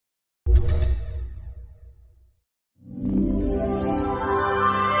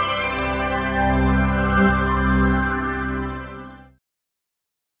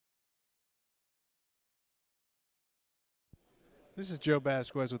This is Joe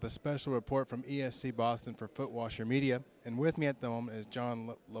Basques with a special report from ESC Boston for footwashermedia, and with me at the moment is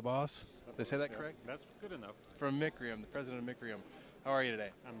Jean Labrosse. Did I say that correct? That's good enough. From Micrium, the president of Micrium. How are you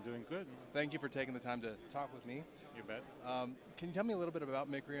today? I'm doing good. Thank you for taking the time to talk with me. You bet. Can you tell me a little bit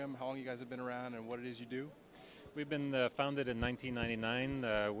about Micrium, how long you guys have been around, and what it is you do? We've been founded in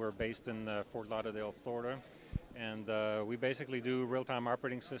 1999. We're based in Fort Lauderdale, Florida, and we basically do real-time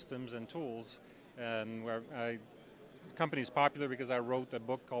operating systems and tools. And the company's popular because I wrote a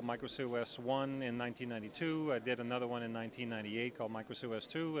book called MicroCOS 1 in 1992. I did another one in 1998 called MicroCOS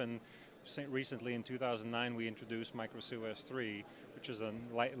 2, and recently in 2009 we introduced MicroCOS 3, which is the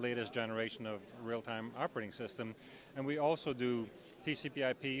latest generation of real-time operating system. And we also do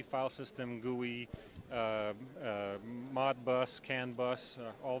TCP/IP, file system, GUI, Modbus, CAN bus,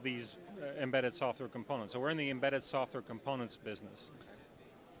 all these embedded software components. So we're in the embedded software components business.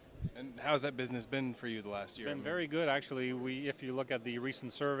 And how's that business been for you the last year? Been very good, actually. If you look at the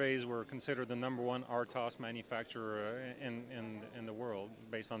recent surveys, we're considered the #1 RTOS manufacturer in the world,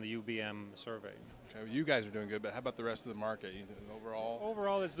 based on the UBM survey. Okay, well, you guys are doing good, but how about the rest of the market? Overall?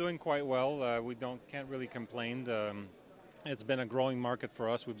 Overall, it's doing quite well. We can't really complain. It's been a growing market for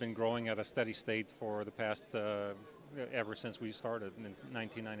us. We've been growing at a steady state for the past, ever since we started in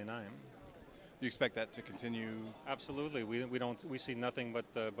 1999. You expect that to continue? Absolutely. We see nothing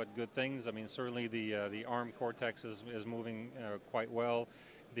but good things. I mean, certainly the ARM Cortex is moving quite well.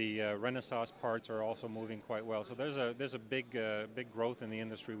 The Renaissance parts are also moving quite well. So there's a big growth in the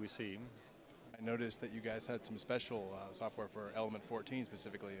industry we see. I noticed that you guys had some special software for Element 14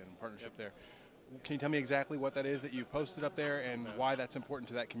 specifically in partnership there. Can you tell me exactly what that is that you posted up there and why that's important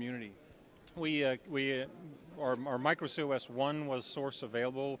to that community? Our MicroCOS 1 was source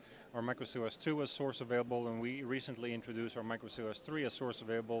available, our MicroCOS 2 was source available, and we recently introduced our MicroCOS 3 as source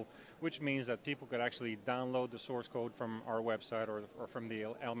available, which means that people could actually download the source code from our website or from the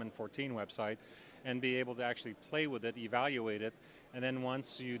Element 14 website and be able to actually play with it, evaluate it, and then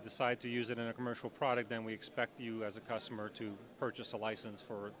once you decide to use it in a commercial product, then we expect you as a customer to purchase a license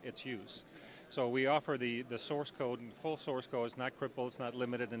for its use. So we offer the source code, and full source code. It's not crippled, it's not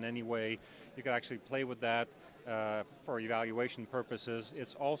limited in any way. You can actually play with that for evaluation purposes.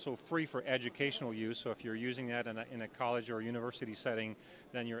 It's also free for educational use, so if you're using that in a college or university setting,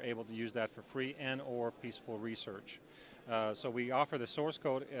 then you're able to use that for free and or peaceful research. So we offer the source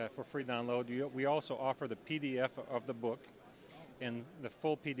code for free download. We also offer the PDF of the book, and the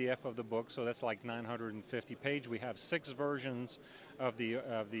full PDF of the book, so that's like 950 pages. We have 6 versions of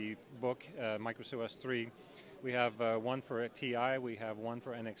the book, MicroCOS 3. We have one for TI, we have one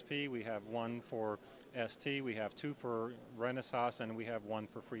for NXP, we have one for ST, we have 2 for Renaissance, and we have 1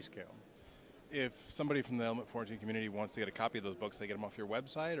 for Freescale. If somebody from the Element 14 community wants to get a copy of those books, they get them off your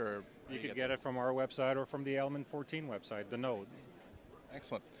website, or you could get it from our website or from the Element 14 website, the node.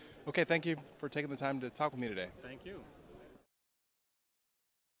 Excellent. Okay, thank you for taking the time to talk with me today. Thank you.